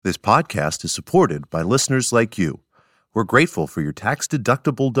This podcast is supported by listeners like you. We're grateful for your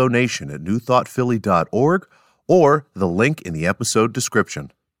tax-deductible donation at newthoughtphilly.org or the link in the episode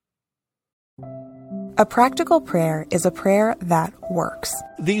description. A practical prayer is a prayer that works.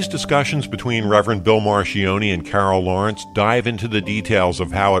 These discussions between Reverend Bill Marcioni and Carol Lawrence dive into the details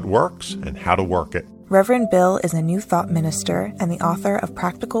of how it works and how to work it. Reverend Bill is a New Thought minister and the author of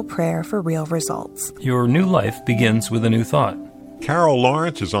Practical Prayer for Real Results. Your new life begins with a new thought. Carol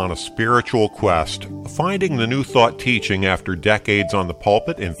Lawrence is on a spiritual quest, finding the New Thought teaching after decades on the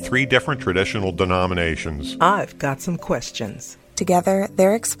pulpit in 3 different traditional denominations. I've got some questions. Together,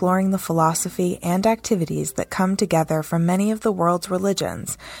 they're exploring the philosophy and activities that come together from many of the world's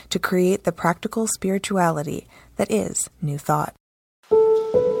religions to create the practical spirituality that is New Thought.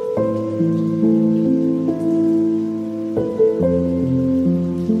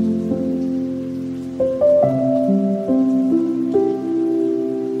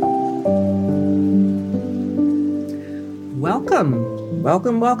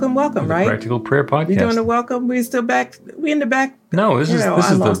 Welcome, right? Practical Prayer Podcast. We doing the welcome? We still back? We in the back? No, this is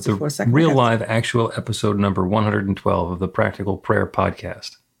the real live actual episode number 112 of the Practical Prayer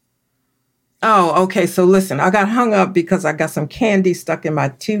Podcast. Oh, okay. So listen, I got hung up because I got some candy stuck in my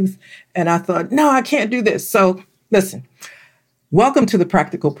tooth and I thought, no, I can't do this. So listen, welcome to the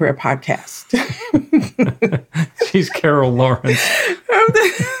Practical Prayer Podcast. She's Carol Lawrence.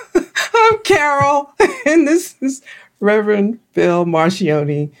 I'm Carol and this is Reverend Bill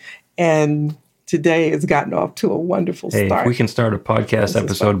Marcioni, and today has gotten off to a wonderful start. If we can start a podcast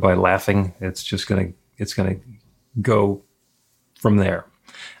episode by laughing, it's gonna go from there.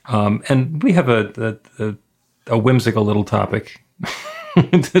 And we have a whimsical little topic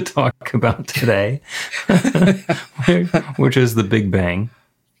to talk about today, which is the Big Bang.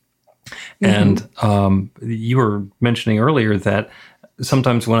 And you were mentioning earlier that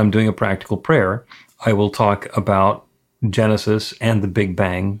sometimes when I'm doing a practical prayer, I will talk about Genesis and the Big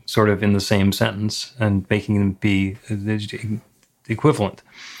Bang sort of in the same sentence and making them be equivalent.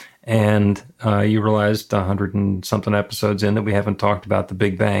 And you realized 100 and something episodes in that we haven't talked about the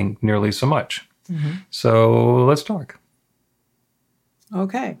Big Bang nearly so much. Mm-hmm. So let's talk.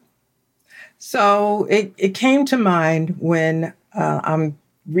 Okay. So it came to mind when I'm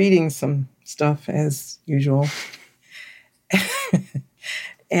reading some stuff as usual.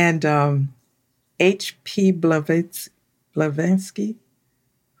 And H.P. Blavatsky,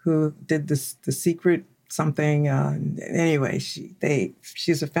 who did the Secret something. Anyway,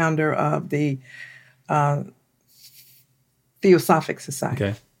 she's a founder of the Theosophic Society,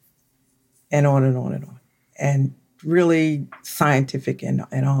 okay, and on and on and on, and really scientific and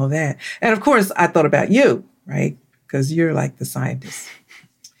all of that. And of course, I thought about you, right? Because you're like the scientist.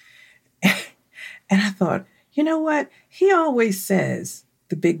 And I thought, you know what? He always says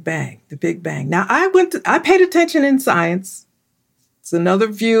the Big Bang, the Big Bang. Now, I paid attention in science. It's another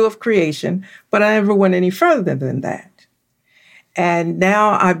view of creation, but I never went any further than that. And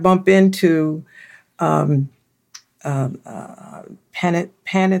now I bump into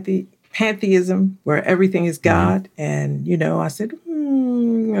pantheism, where everything is God. Mm-hmm. And, I said,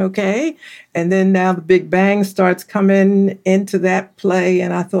 okay. And then now the Big Bang starts coming into that play.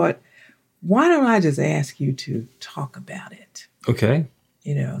 And I thought, why don't I just ask you to talk about it? Okay.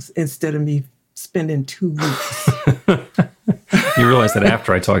 Instead of me spending 2 weeks. You realize that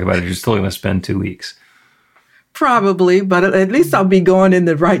after I talk about it, you're still going to spend 2 weeks. Probably, but at least I'll be going in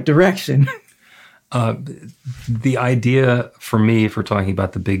the right direction. The idea for me for talking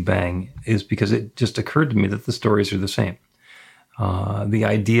about the Big Bang is because it just occurred to me that the stories are the same. The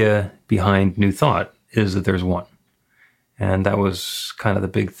idea behind New Thought is that there's one. And that was kind of the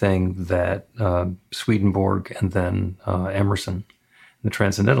big thing that Swedenborg and then Emerson, the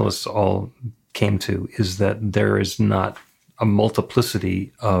Transcendentalists, all came to, is that there is not a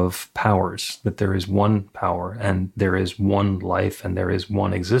multiplicity of powers, that there is one power and there is one life and there is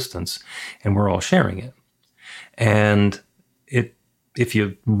one existence, and we're all sharing it. And if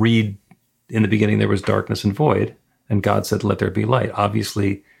you read, in the beginning there was darkness and void, and God said, let there be light.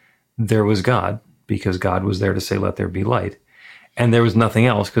 Obviously, there was God, because God was there to say, let there be light. And there was nothing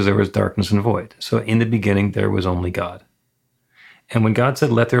else because there was darkness and void. So in the beginning, there was only God. And when God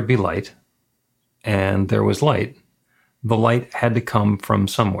said, let there be light, and there was light, the light had to come from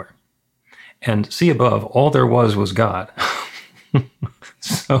somewhere. And see above, all there was God.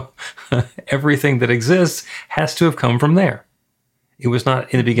 So everything that exists has to have come from there. It was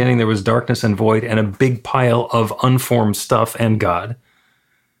not, in the beginning, there was darkness and void and a big pile of unformed stuff and God.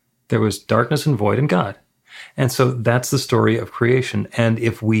 There was darkness and void and God. And so that's the story of creation. And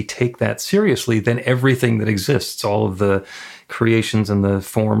if we take that seriously, then everything that exists, all of the creations and the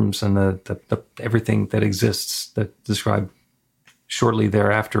forms and the everything that exists that described shortly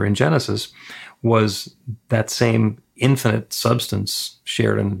thereafter in Genesis was that same infinite substance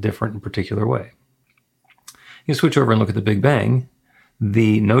shared in a different and particular way. You switch over and look at the Big Bang.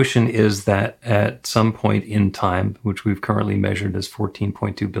 The notion is that at some point in time, which we've currently measured as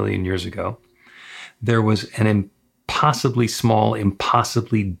 14.2 billion years ago, there was an impossibly small,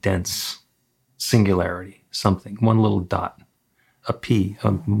 impossibly dense singularity, something, one little dot, a pea,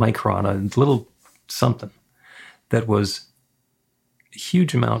 a micron, a little something that was a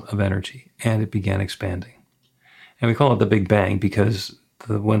huge amount of energy, and it began expanding. And we call it the Big Bang because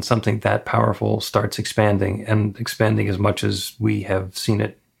when something that powerful starts expanding, and expanding as much as we have seen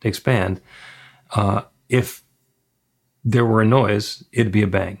it expand, if there were a noise, it'd be a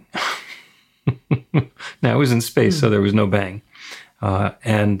bang. Now, it was in space, so there was no bang.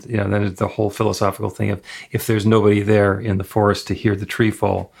 And then the whole philosophical thing of, if there's nobody there in the forest to hear the tree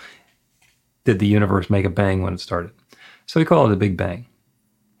fall, did the universe make a bang when it started? So we call it a Big Bang.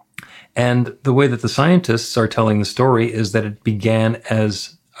 And the way that the scientists are telling the story is that it began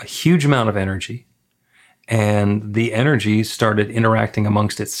as a huge amount of energy, and the energy started interacting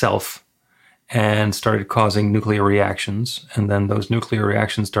amongst itself and started causing nuclear reactions. And then those nuclear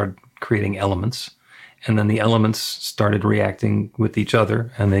reactions started creating elements. And then the elements started reacting with each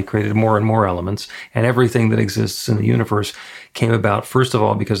other, and they created more and more elements. And everything that exists in the universe came about, first of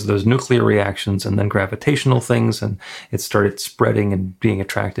all, because of those nuclear reactions, and then gravitational things. And it started spreading and being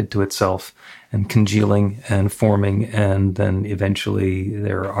attracted to itself and congealing and forming. And then eventually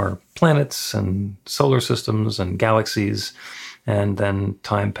there are planets and solar systems and galaxies. And then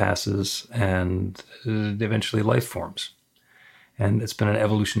time passes, and eventually life forms. And it's been an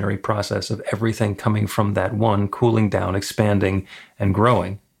evolutionary process of everything coming from that one, cooling down, expanding, and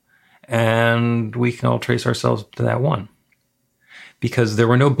growing. And we can all trace ourselves to that one. Because there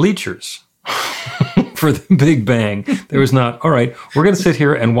were no bleachers for the Big Bang. There was not, all right, we're going to sit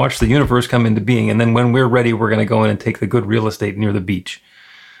here and watch the universe come into being, and then when we're ready, we're going to go in and take the good real estate near the beach.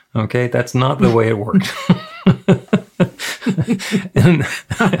 Okay? That's not the way it worked. And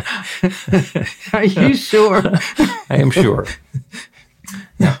are you sure? I am sure.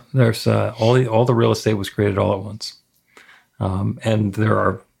 Yeah, there's all the real estate was created all at once, and there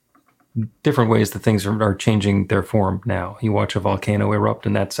are different ways that things are changing their form now. You watch a volcano erupt,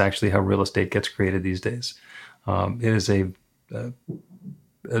 and that's actually how real estate gets created these days. It is a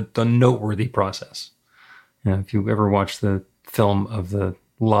noteworthy process. If you ever watch the film of the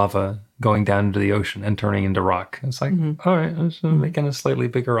lava going down into the ocean and turning into rock, it's like, all right, I'm just making a slightly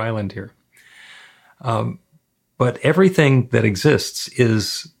bigger island here. But everything that exists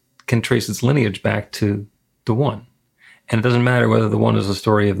can trace its lineage back to the one. And it doesn't matter whether the one is the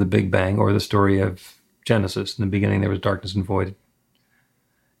story of the Big Bang or the story of Genesis. In the beginning, there was darkness and void.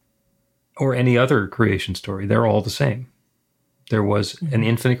 Or any other creation story. They're all the same. There was an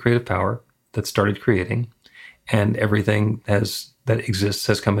infinite creative power that started creating, and everything that exists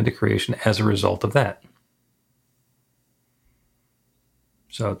has come into creation as a result of that.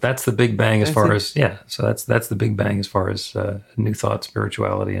 So that's the Big Bang So that's the Big Bang as far as New Thought,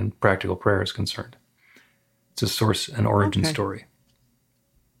 spirituality, and practical prayer is concerned. It's a source and origin story.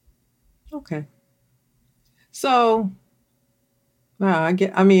 Okay. So,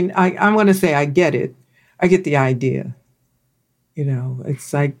 I want to say I get it. I get the idea.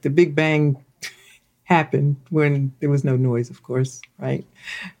 It's like the Big Bang happened when there was no noise, of course, right?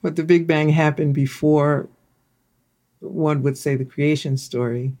 But the Big Bang happened before, one would say, the creation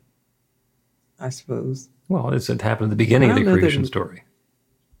story, I suppose. Well, it happened at the beginning of the creation story.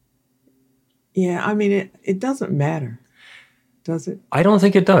 Yeah, it doesn't matter, does it? I don't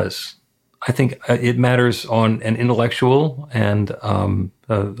think it does. I think it matters on an intellectual and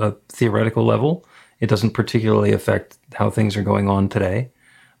a theoretical level. It doesn't particularly affect how things are going on today,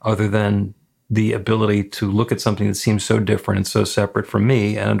 other than the ability to look at something that seems so different and so separate from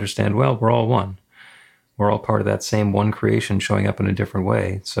me and understand, well, we're all one. We're all part of that same one creation showing up in a different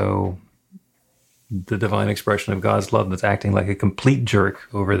way. So the divine expression of God's love that's acting like a complete jerk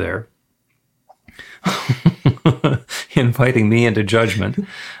over there, inviting me into judgment,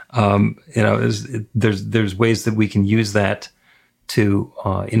 there's ways that we can use that to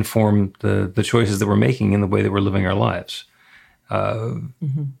inform the choices that we're making in the way that we're living our lives.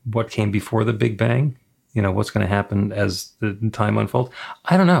 What came before the Big Bang? What's going to happen as the time unfolds?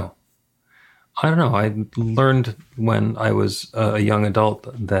 I don't know. I learned when I was a young adult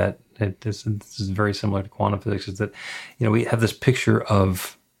that this is very similar to quantum physics, is that, we have this picture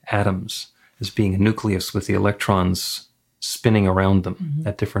of atoms as being a nucleus with the electrons spinning around them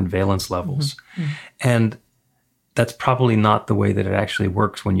at different valence levels. And that's probably not the way that it actually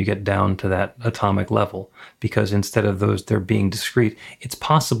works when you get down to that atomic level, because instead of they're being discrete, it's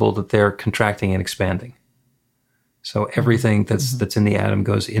possible that they're contracting and expanding. So everything that's in the atom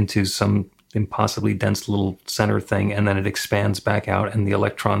goes into some impossibly dense little center thing, and then it expands back out, and the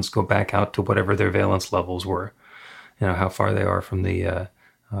electrons go back out to whatever their valence levels were, how far they are from the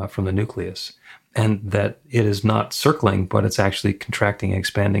nucleus. And that it is not circling, but it's actually contracting and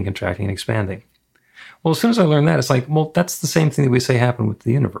expanding, contracting and expanding. Well, as soon as I learned that, it's like, well, that's the same thing that we say happened with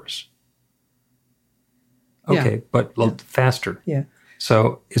the universe. Okay, but faster. Yeah.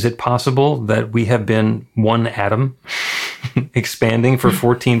 So is it possible that we have been one atom expanding for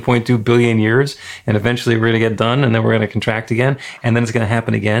 14.2 billion years, and eventually we're going to get done, and then we're going to contract again, and then it's going to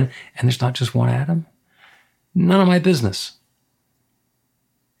happen again, and there's not just one atom? None of my business.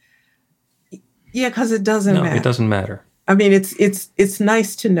 Yeah, because it doesn't matter. No, it doesn't matter. I mean, it's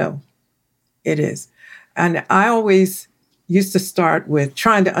nice to know. It is. And I always used to start with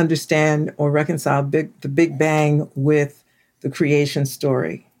trying to understand or reconcile the Big Bang with the creation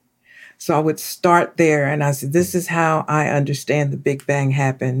story. So I would start there, and I said, this is how I understand the Big Bang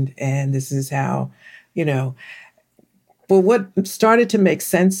happened, and this is how, But what started to make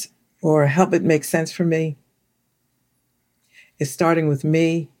sense or help it make sense for me is starting with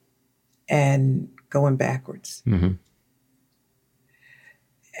me and going backwards. Mm-hmm.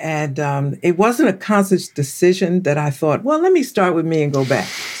 And it wasn't a conscious decision that I thought, well, let me start with me and go back.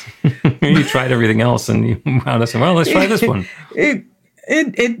 You tried everything else, and you wound up saying, well, let's try this one.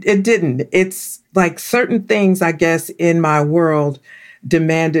 It didn't. It's like certain things, I guess, in my world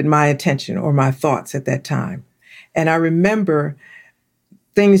demanded my attention or my thoughts at that time. And I remember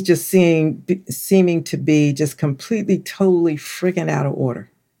things just seeming to be just completely, totally freaking out of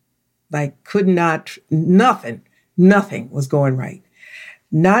order. Like nothing was going right.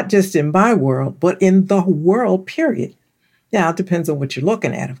 Not just in my world, but in the world, period. Now, it depends on what you're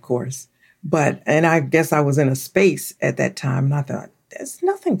looking at, of course. And I guess I was in a space at that time, and I thought, there's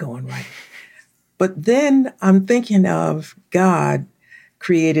nothing going right. But then I'm thinking of God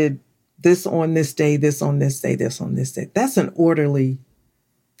created this on this day, this on this day, this on this day. That's an orderly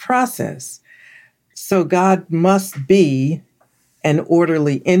process. So God must be an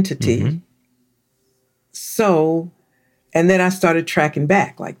orderly entity. Mm-hmm. So, and then I started tracking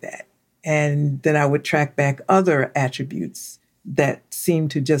back like that. And then I would track back other attributes that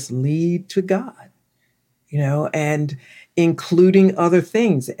seemed to just lead to God, and including other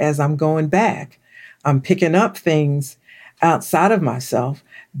things as I'm going back. I'm picking up things outside of myself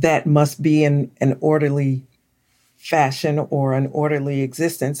that must be in an orderly fashion or an orderly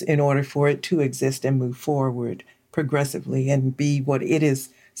existence in order for it to exist and move forward progressively and be what it is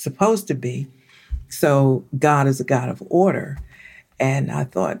supposed to be. So God is a God of order. And I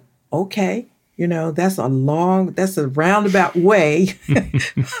thought, okay, that's a roundabout way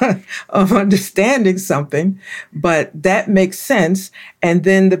of understanding something, but that makes sense. And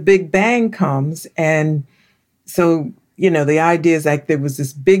then the Big Bang comes. And so, the idea is like there was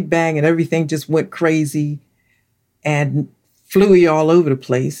this Big Bang and everything just went crazy and flew all over the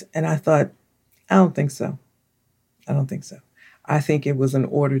place. And I thought, I don't think so. I think it was an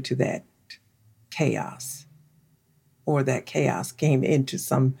order to that chaos, or that chaos came into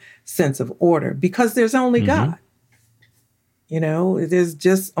some sense of order, because there's only God. There's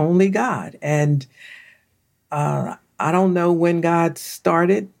just only God. And I don't know when God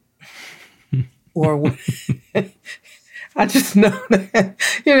started or when. I just know that,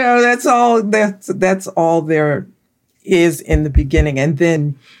 that's all there is in the beginning. And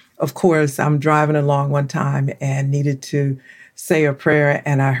then, of course, I'm driving along one time and needed to say a prayer,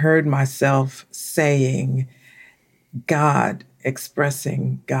 and I heard myself saying, God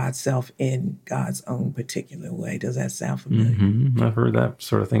expressing God's self in God's own particular way. Does that sound familiar? Mm-hmm. I've heard that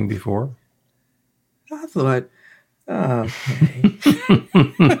sort of thing before. I thought, okay.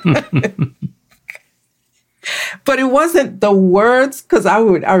 But it wasn't the words, because I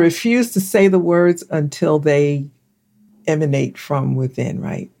refuse to say the words until they emanate from within,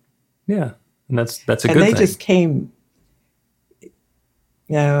 right? Yeah, and that's a good thing. And they just came,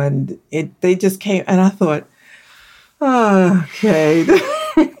 and they just came, and I thought, okay,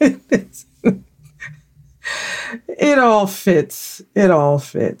 it all fits.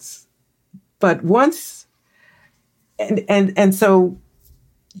 But once, and so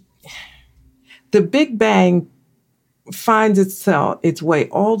the Big Bang finds its way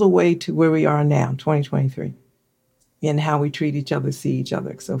all the way to where we are now, 2023, and how we treat each other, see each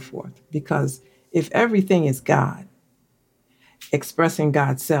other, and so forth. Because if everything is God, expressing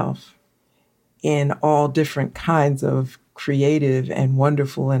God's self in all different kinds of creative and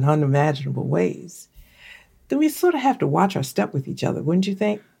wonderful and unimaginable ways, then we sort of have to watch our step with each other, wouldn't you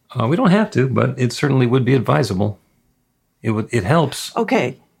think? We don't have to, but it certainly would be advisable. It helps.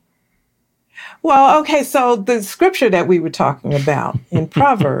 Okay. Well, okay, so the scripture that we were talking about in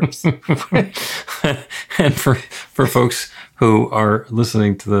Proverbs. And for folks who are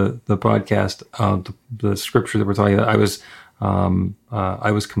listening to the podcast, the scripture that we're talking about,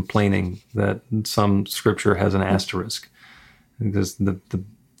 I was complaining that some scripture has an asterisk. Because the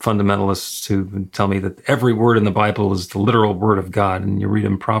fundamentalists who tell me that every word in the Bible is the literal word of God. And you read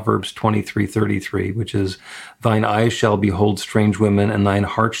in Proverbs 23:33, which is, "Thine eyes shall behold strange women, and thine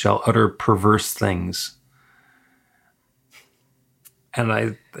heart shall utter perverse things."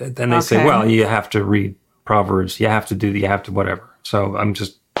 And then they say, well, you have to read Proverbs, you have to whatever. So I'm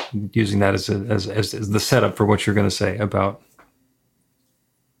just using that as the setup for what you're going to say about.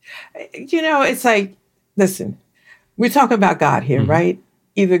 It's like, listen, we're talking about God here, right?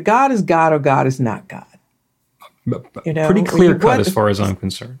 Either God is God or God is not God. Pretty clear cut as far as I'm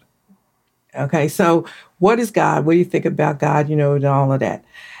concerned. Okay, so what is God? What do you think about God? And all of that.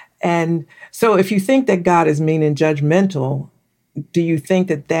 And so if you think that God is mean and judgmental, do you think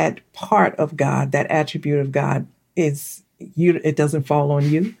that part of God, that attribute of God, it doesn't fall on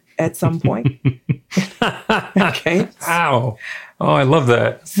you at some point? Okay. Ow. Oh, I love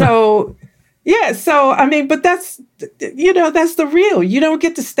that. So, yeah. So, I mean, but that's the real. You don't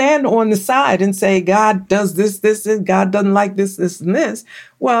get to stand on the side and say, God does this, and God doesn't like this, and this.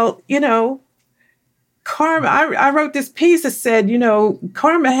 Well, karma, I wrote this piece that said,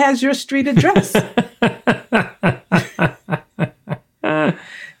 karma has your street address.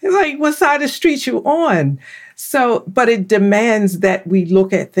 It's like, what side of the street you on? So, but it demands that we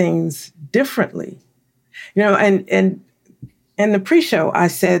look at things differently. And in the pre-show, I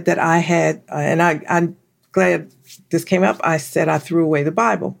said that I had, and I'm glad this came up, I said I threw away the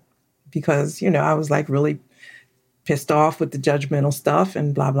Bible because, I was like really pissed off with the judgmental stuff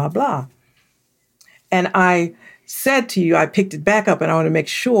and blah, blah, blah. And I said to you, I picked it back up, and I want to make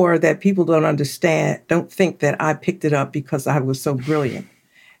sure that people don't think that I picked it up because I was so brilliant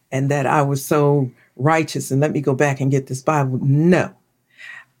and that I was so righteous and let me go back and get this Bible. No,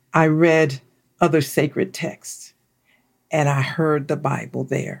 I read other sacred texts and I heard the Bible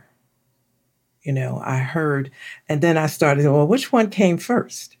there. I heard, and then I started, well, which one came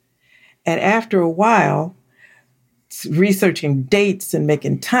first? And after a while, researching dates and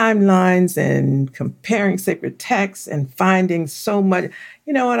making timelines and comparing sacred texts and finding so much,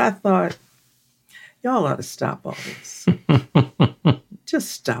 what I thought, y'all ought to stop all this.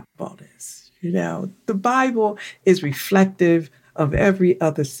 Just stop all this. The Bible is reflective of every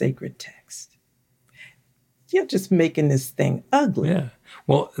other sacred text. You're just making this thing ugly. Yeah.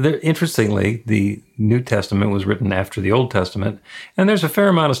 Well, interestingly, the New Testament was written after the Old Testament, and there's a fair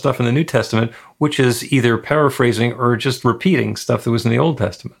amount of stuff in the New Testament which is either paraphrasing or just repeating stuff that was in the Old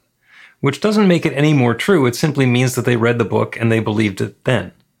Testament, which doesn't make it any more true. It simply means that they read the book and they believed it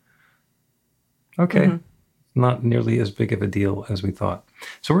then. Okay. Mm-hmm. Not nearly as big of a deal as we thought.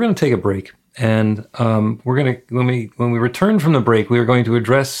 So we're going to take a break, and we're going to, when we return from the break, we are going to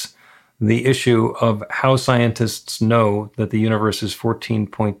address the issue of how scientists know that the universe is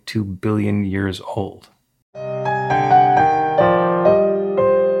 14.2 billion years old.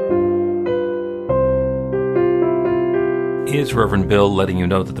 It's Reverend Bill letting you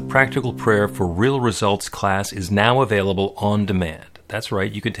know that the Practical Prayer for Real Results class is now available on demand. That's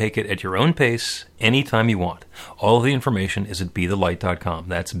right, you can take it at your own pace, anytime you want. All of the information is at bethelight.com.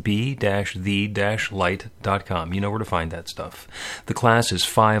 That's b-the-light.com. You know where to find that stuff. The class is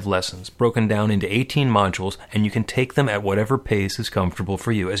 5 lessons, broken down into 18 modules, and you can take them at whatever pace is comfortable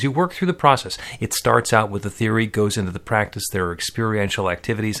for you. As you work through the process, it starts out with the theory, goes into the practice, there are experiential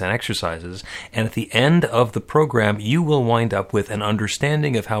activities and exercises, and at the end of the program, you will wind up with an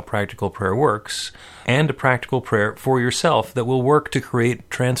understanding of how practical prayer works, and a practical prayer for yourself that will work to create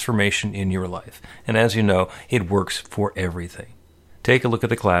transformation in your life. And as you know, it works for everything. Take a look at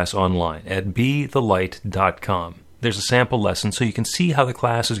the class online at bethelight.com. There's a sample lesson so you can see how the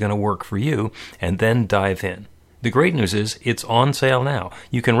class is going to work for you and then dive in. The great news is it's on sale now.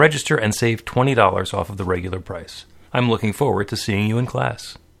 You can register and save $20 off of the regular price. I'm looking forward to seeing you in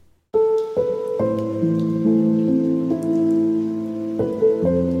class.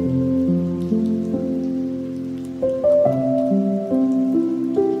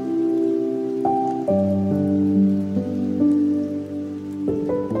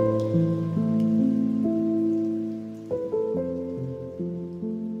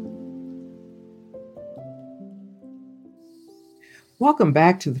 Welcome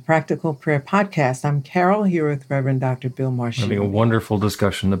back to the Practical Prayer Podcast. I'm Carol, here with Reverend Dr. Bill Marshall. Having a wonderful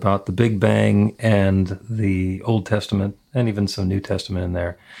discussion about the Big Bang and the Old Testament, and even some New Testament in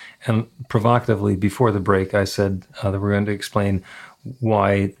there. And provocatively, before the break, I said that we're going to explain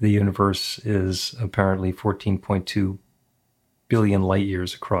why the universe is apparently 14.2 billion light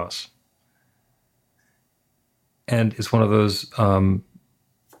years across. And it's one of those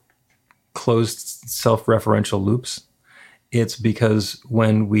closed self-referential loops. It's because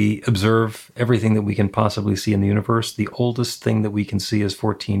when we observe everything that we can possibly see in the universe, the oldest thing that we can see is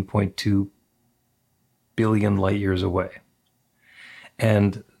 14.2 billion light years away.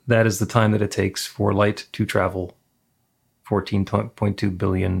 And that is the time that it takes for light to travel 14.2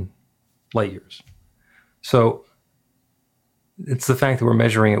 billion light years. So it's the fact that we're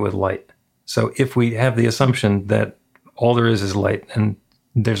measuring it with light. So if we have the assumption that all there is light and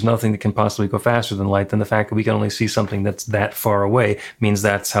there's nothing that can possibly go faster than light, then the fact that we can only see something that's that far away means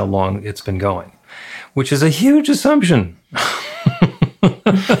that's how long it's been going, which is a huge assumption.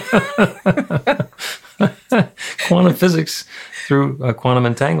 Quantum physics through quantum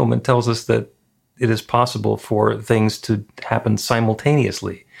entanglement tells us that it is possible for things to happen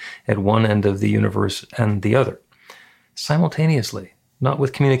simultaneously at one end of the universe and the other. Simultaneously, not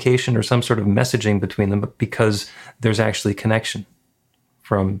with communication or some sort of messaging between them, but because there's actually connection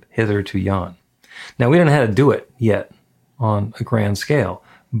from hither to yon. Now, we don't know how to do it yet on a grand scale,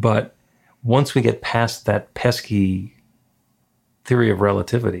 but once we get past that pesky theory of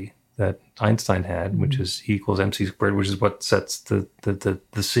relativity that Einstein had, which is E equals mc squared, which is what sets the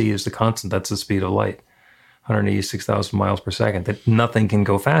c as the constant, that's the speed of light, 186,000 miles per second, that nothing can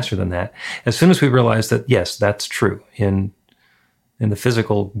go faster than that. As soon as we realize that, yes, that's true in the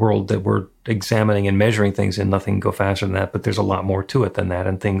physical world that we're examining and measuring things in, nothing can go faster than that, but there's a lot more to it than that,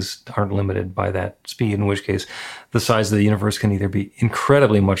 and things aren't limited by that speed, in which case the size of the universe can either be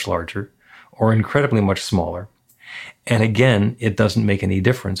incredibly much larger or incredibly much smaller. And again, it doesn't make any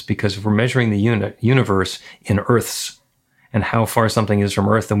difference, because if we're measuring the universe in Earths and how far something is from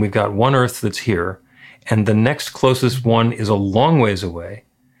Earth, then we've got one Earth that's here, and the next closest one is a long ways away,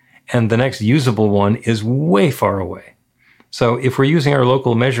 and the next usable one is way far away. So if we're using our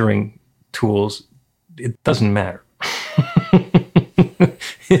local measuring tools, it doesn't matter.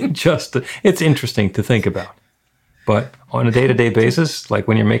 It's interesting to think about. But on a day-to-day basis, like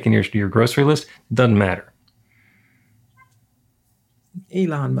when you're making your grocery list, it doesn't matter.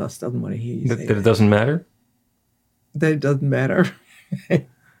 Elon Musk doesn't want to hear you say that. It doesn't matter? That it doesn't matter.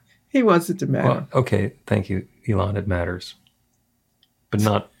 He wants it to matter. Well, okay, thank you, Elon. It matters. But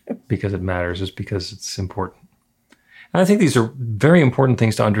not because it matters, it's because it's important. And I think these are very important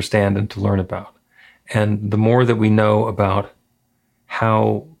things to understand and to learn about. And the more that we know about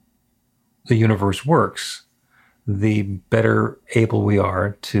how the universe works, the better able we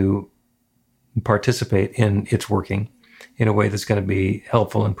are to participate in its working in a way that's going to be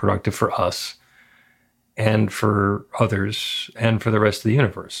helpful and productive for us and for others and for the rest of the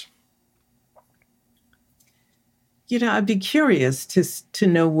universe. You know, I'd be curious to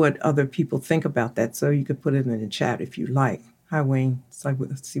know what other people think about that. So you could put it in the chat if you like. Hi, Wayne. So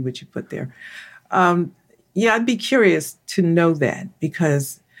let's see what you put there. Yeah, I'd be curious to know that,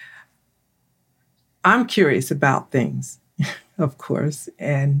 because I'm curious about things, of course.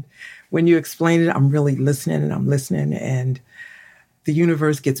 And when you explain it, I'm really listening, and the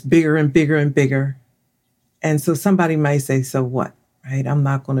universe gets bigger and bigger and bigger. And so somebody might say, so what, right? I'm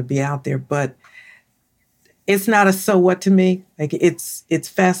not going to be out there, but it's not a so what to me. Like it's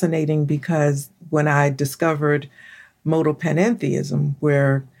fascinating, because when I discovered modal panentheism,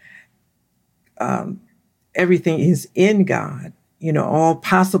 where everything is in God, you know, all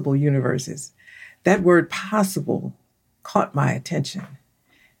possible universes, that word possible caught my attention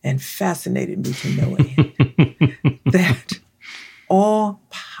and fascinated me to know it. That all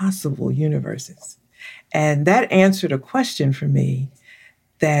possible universes. And that answered a question for me,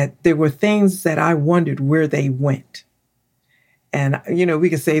 that there were things that I wondered where they went. And, you know, we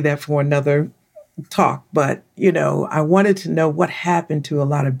could say that for another talk, but, you know, I wanted to know what happened to a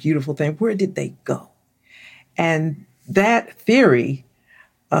lot of beautiful things. Where did they go? And that theory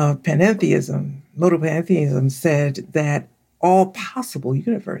of panentheism, modal panentheism, said that all possible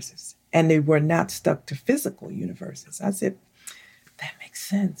universes, and they were not stuck to physical universes. I said, that makes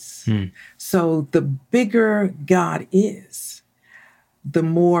sense. So the bigger God is, the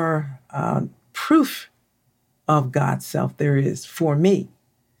more proof of God's self there is for me.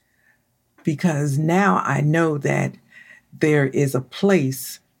 Because now I know that there is a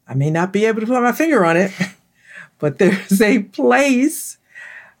place, I may not be able to put my finger on it, but there's a place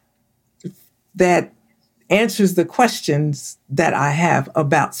that answers the questions that I have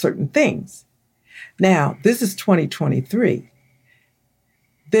about certain things. Now, this is 2023.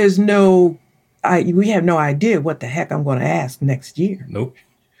 We have no idea what the heck I'm going to ask next year. Nope.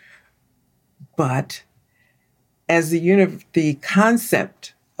 But as the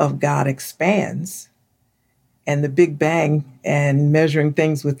concept of God expands, and the Big Bang and measuring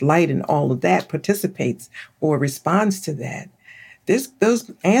things with light and all of that participates or responds to that, there's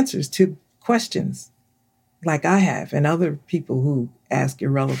those answers to questions like I have and other people who ask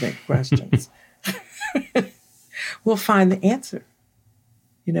irrelevant questions. We'll find the answer.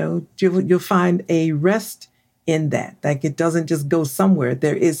 You'll find a rest in that. Like it doesn't just go somewhere.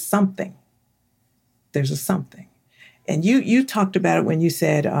 There is something. There's a something. And you talked about it when you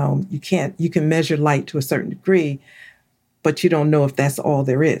said you can measure light to a certain degree, but you don't know if that's all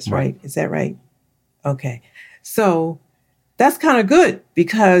there is, right? Is that right? Okay. So that's kind of good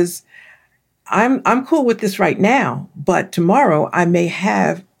because I'm cool with this right now, but tomorrow I may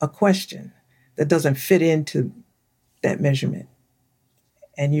have a question that doesn't fit into that measurement.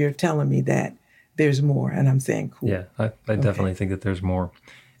 And you're telling me that there's more, and I'm saying cool. Yeah, I definitely think that there's more.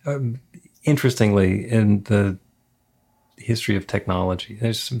 Interestingly, in the history of technology,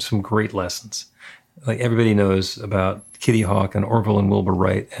 there's some great lessons. Like everybody knows about Kitty Hawk and Orville and Wilbur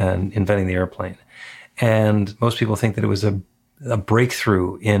Wright and inventing the airplane. And most people think that it was a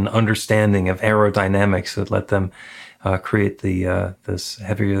breakthrough in understanding of aerodynamics that let them create this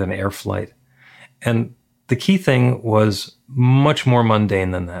heavier than air flight. And the key thing was much more mundane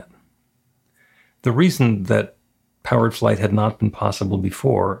than that. The reason that powered flight had not been possible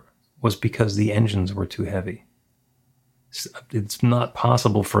before was because the engines were too heavy. It's not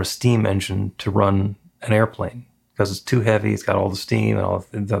possible for a steam engine to run an airplane because it's too heavy. It's got all the steam and all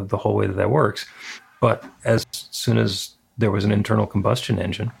the whole way that works. But as soon as there was an internal combustion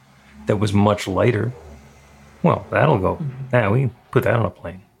engine that was much lighter, well, that'll go. Now we put that on a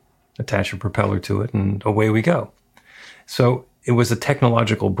plane, attach a propeller to it, and away we go. So it was a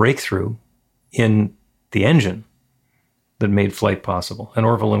technological breakthrough in the engine that made flight possible. And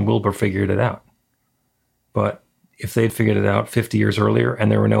Orville and Wilbur figured it out. But if they'd figured it out 50 years earlier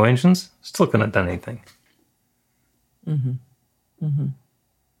and there were no engines, still couldn't have done anything. Mm-hmm. Mm-hmm.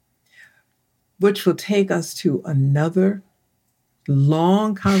 Which will take us to another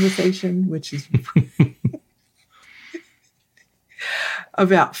long conversation, which is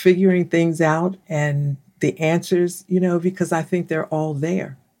about figuring things out and the answers, because I think they're all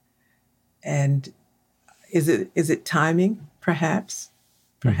there. And is it timing? Perhaps.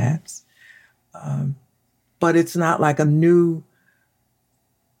 But it's not like a new,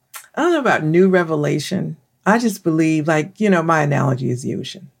 I don't know about new revelation. I just believe my analogy is the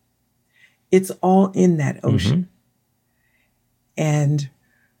ocean. It's all in that ocean. Mm-hmm. And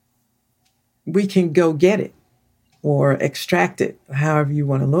we can go get it or extract it, however you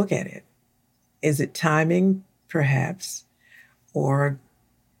want to look at it. Is it timing? Perhaps. Or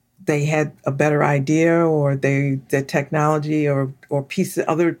they had a better idea, or the technology or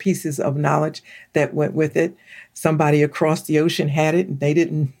other pieces of knowledge that went with it. Somebody across the ocean had it and they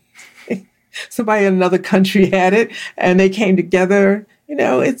didn't. Somebody in another country had it and they came together.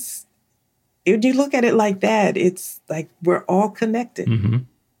 If you look at it like that, it's like we're all connected. Mm-hmm.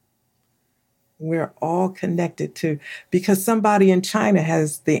 We're all connected because somebody in China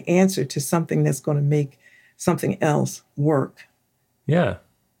has the answer to something that's going to make something else work. Yeah.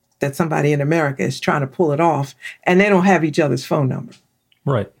 That somebody in America is trying to pull it off, and they don't have each other's phone number.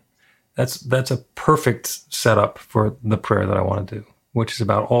 Right. That's a perfect setup for the prayer that I want to do, which is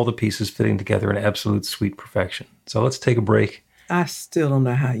about all the pieces fitting together in absolute sweet perfection. So let's take a break. I still don't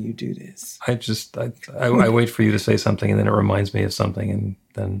know how you do this. I wait for you to say something, and then it reminds me of something, and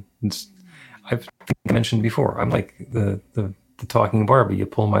then I mentioned before, I'm like the talking Barbie. You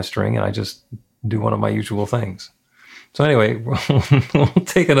pull my string, and I just do one of my usual things. So anyway, we'll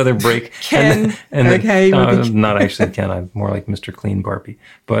take another break. Ken. Not actually Ken. I'm more like Mr. Clean Barbie.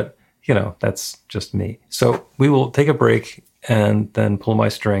 But, that's just me. So we will take a break and then pull my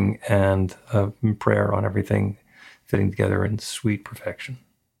string and a prayer on everything fitting together in sweet perfection.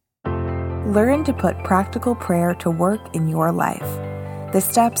 Learn to put practical prayer to work in your life. The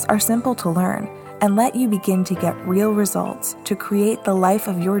steps are simple to learn and let you begin to get real results to create the life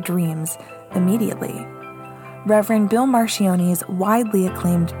of your dreams immediately. Reverend Bill Marchione's widely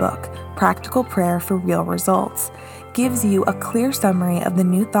acclaimed book, Practical Prayer for Real Results, gives you a clear summary of the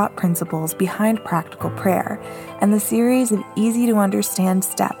New Thought principles behind practical prayer and the series of easy-to-understand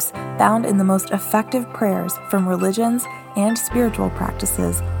steps found in the most effective prayers from religions and spiritual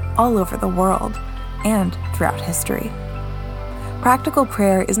practices all over the world and throughout history. Practical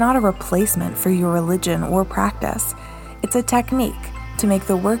prayer is not a replacement for your religion or practice. It's a technique to make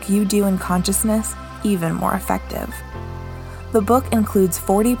the work you do in consciousness even more effective. The book includes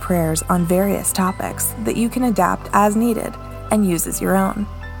 40 prayers on various topics that you can adapt as needed and use as your own.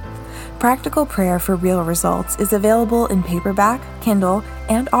 Practical Prayer for Real Results is available in paperback, Kindle,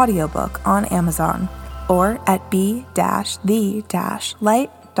 and audiobook on Amazon or at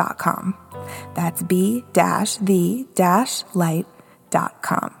b-the-light.com. That's b-the-light.com.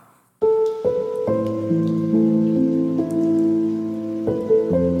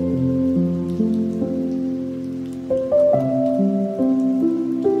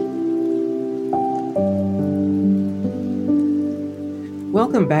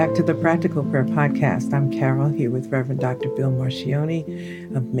 Welcome back to the Practical Prayer Podcast. I'm Carol, here with Reverend Dr. Bill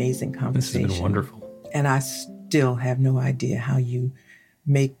Marcioni. Amazing conversation. This has been wonderful. And I still have no idea how you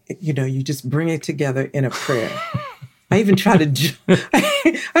make, you just bring it together in a prayer. I even try to jump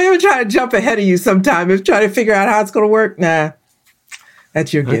ahead of you sometimes, try to figure out how it's going to work. Nah,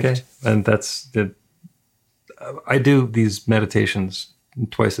 that's your gift. Okay. And that's it. I do these meditations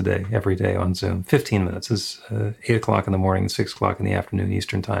twice a day, every day on Zoom. 15 minutes is 8 o'clock in the morning, 6 o'clock in the afternoon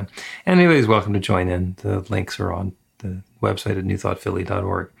Eastern time. And anybody's welcome to join in. The links are on the website at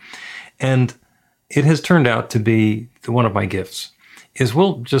newthoughtphilly.org. And it has turned out to be one of my gifts, is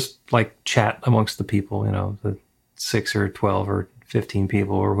we'll just like chat amongst the people, the 6 or 12 or 15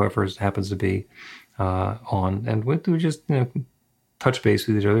 people or whoever it happens to be on. And we just touch base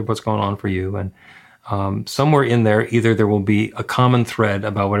with each other, what's going on for you. And somewhere in there, either there will be a common thread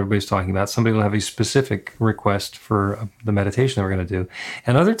about what everybody's talking about. Somebody will have a specific request for the meditation that we're going to do.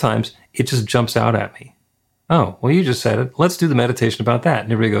 And other times, it just jumps out at me. Oh, well, you just said it. Let's do the meditation about that.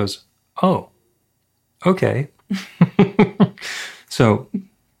 And everybody goes, oh, okay. So,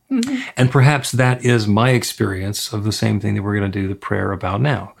 and perhaps that is my experience of the same thing that we're going to do the prayer about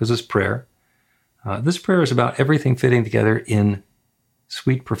now. Because this prayer is about everything fitting together in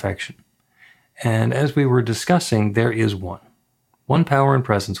sweet perfection. And as we were discussing, there is one power and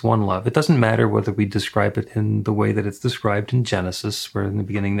presence, one love. It doesn't matter whether we describe it in the way that it's described in Genesis, where in the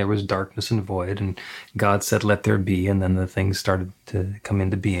beginning there was darkness and void, and God said, let there be, and then the things started to come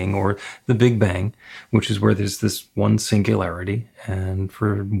into being, or the Big Bang, which is where there's this one singularity, and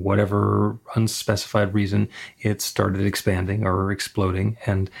for whatever unspecified reason, it started expanding or exploding,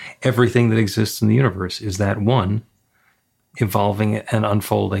 and everything that exists in the universe is that one, evolving and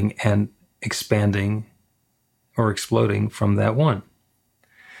unfolding and expanding or exploding from that one.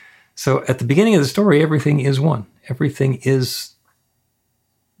 So at the beginning of the story, everything is one. Everything is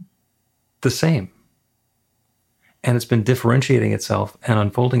the same. And it's been differentiating itself and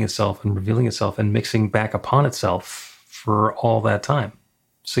unfolding itself and revealing itself and mixing back upon itself for all that time.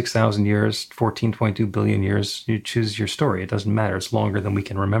 6,000 years, 14.2 billion years, you choose your story. It doesn't matter. It's longer than we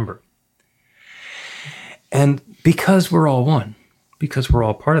can remember. And because we're all one, because we're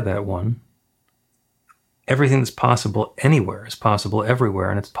all part of that one, everything that's possible anywhere is possible everywhere,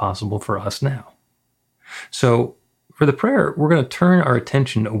 and it's possible for us now. So for the prayer, we're going to turn our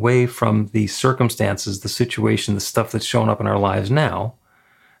attention away from the circumstances, the situation, the stuff that's showing up in our lives now,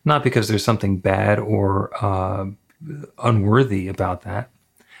 not because there's something bad or unworthy about that,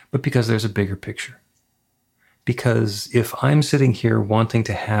 but because there's a bigger picture. Because if I'm sitting here wanting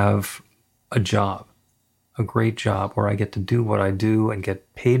to have a job, a great job where I get to do what I do and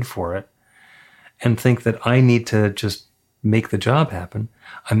get paid for it, and think that I need to just make the job happen,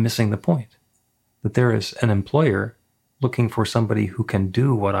 I'm missing the point. That there is an employer looking for somebody who can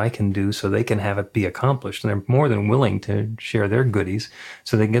do what I can do so they can have it be accomplished. And they're more than willing to share their goodies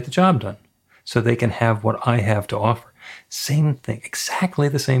so they can get the job done, so they can have what I have to offer. Same thing, exactly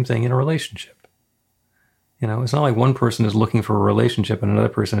the same thing in a relationship. It's not like one person is looking for a relationship and another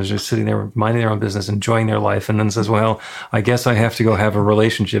person is just sitting there minding their own business, enjoying their life, and then says, well, I guess I have to go have a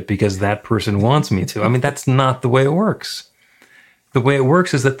relationship because that person wants me to. I mean, that's not the way it works. The way it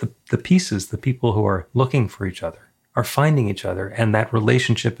works is that the pieces, the people who are looking for each other, are finding each other, and that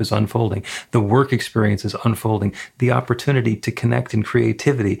relationship is unfolding. The work experience is unfolding. The opportunity to connect in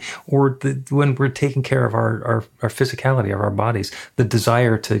creativity, or when we're taking care of our physicality, of our bodies, the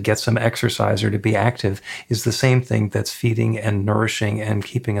desire to get some exercise or to be active is the same thing that's feeding and nourishing and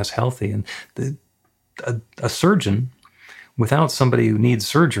keeping us healthy. And a surgeon, without somebody who needs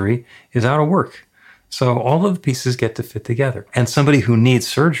surgery, is out of work. So all of the pieces get to fit together. And somebody who needs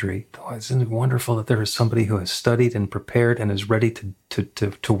surgery, isn't it wonderful that there is somebody who has studied and prepared and is ready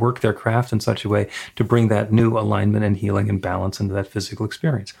to work their craft in such a way to bring that new alignment and healing and balance into that physical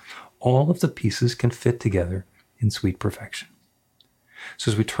experience. All of the pieces can fit together in sweet perfection.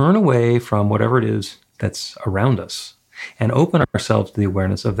 So as we turn away from whatever it is that's around us and open ourselves to the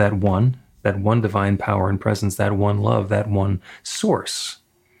awareness of that one divine power and presence, that one love, that one source,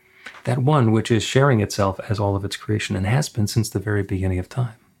 that one which is sharing itself as all of its creation and has been since the very beginning of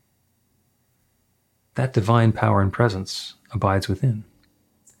time. That divine power and presence abides within.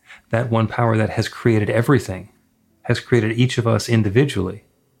 That one power that has created everything, has created each of us individually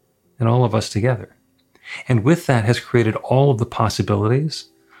and all of us together. And with that has created all of the possibilities,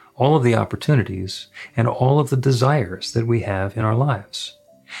 all of the opportunities, and all of the desires that we have in our lives.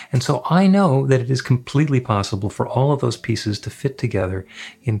 And so I know that it is completely possible for all of those pieces to fit together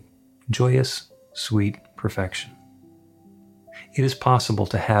in joyous, sweet perfection. It is possible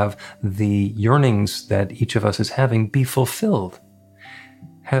to have the yearnings that each of us is having be fulfilled,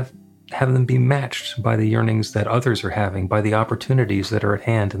 have them be matched by the yearnings that others are having, by the opportunities that are at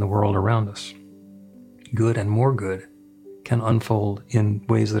hand in the world around us. Good and more good can unfold in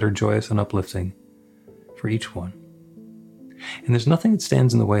ways that are joyous and uplifting for each one. And there's nothing that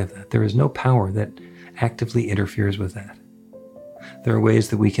stands in the way of that. There is no power that actively interferes with that. There are ways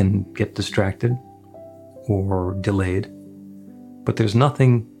that we can get distracted or delayed, but there's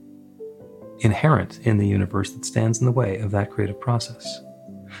nothing inherent in the universe that stands in the way of that creative process.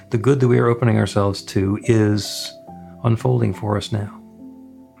 The good that we are opening ourselves to is unfolding for us now,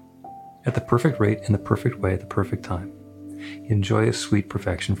 at the perfect rate, in the perfect way, at the perfect time, in joyous, sweet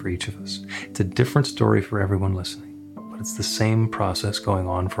perfection for each of us. It's a different story for everyone listening, but it's the same process going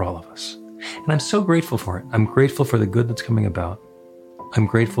on for all of us. And I'm so grateful for it. I'm grateful for the good that's coming about. I'm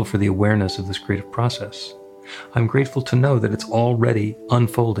grateful for the awareness of this creative process. I'm grateful to know that it's already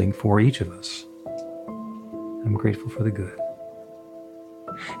unfolding for each of us. I'm grateful for the good.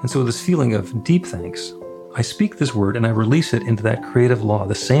 And so with this feeling of deep thanks, I speak this word and I release it into that creative law,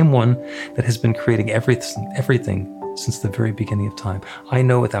 the same one that has been creating everything since the very beginning of time. I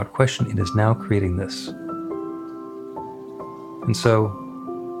know without question it is now creating this. And so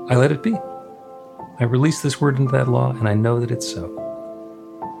I let it be. I release this word into that law and I know that it's so.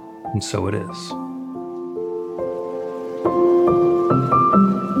 And so it is.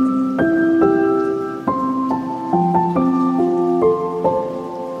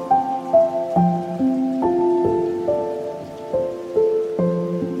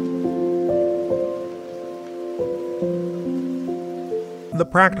 The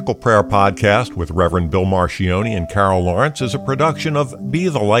Practical Prayer Podcast with Reverend Bill Marcioni and Carol Lawrence is a production of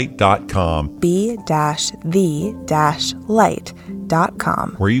BeTheLight.com.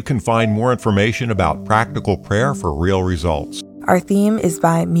 be-the-light.com, where you can find more information about practical prayer for real results. Our theme is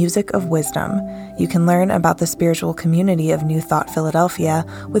by Music of Wisdom. You can learn about the spiritual community of New Thought Philadelphia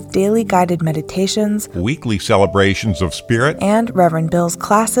with daily guided meditations, Weekly celebrations of spirit, and Reverend Bill's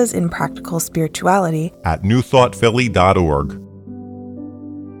classes in practical spirituality at newthoughtphilly.org.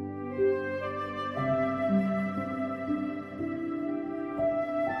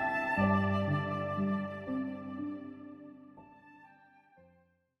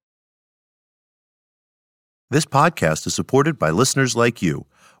 This podcast is supported by listeners like you.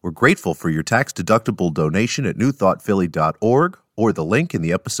 We're grateful for your tax-deductible donation at newthoughtphilly.org or the link in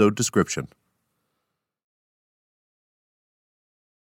the episode description.